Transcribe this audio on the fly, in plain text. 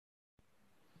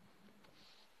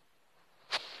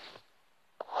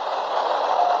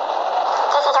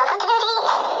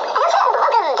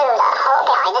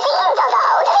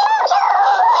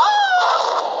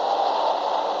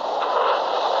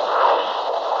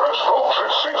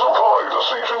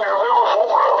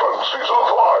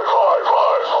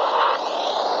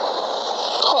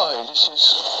This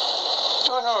is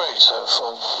your narrator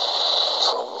from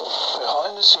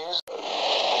behind the scenes. I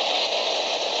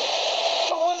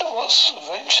wonder what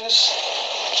adventures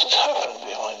has happened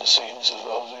behind the scenes as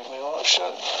well as we've been on the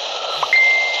show. Behind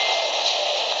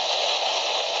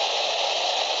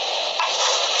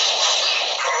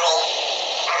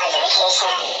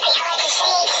the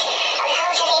scenes of the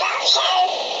holsworthy show.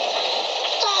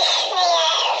 Yes, the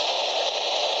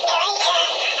narrator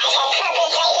has had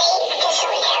problems lately with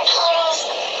sorting out carers,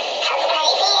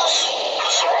 problematic beers,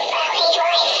 about his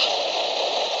wife,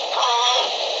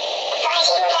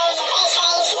 writing loads of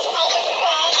essays that they could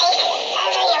take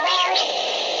over your world,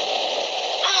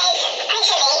 and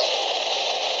basically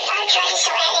I'm trying to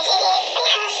sort out this idiot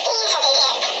because he is an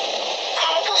idiot. So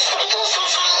this producer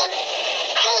saying,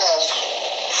 please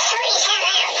sort yourself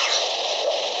out.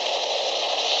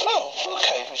 Oh,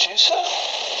 okay, producer.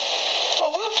 I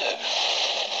will do.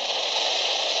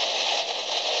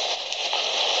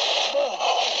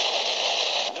 Oh,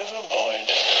 never mind.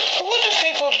 I wonder if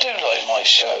people do like my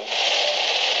show.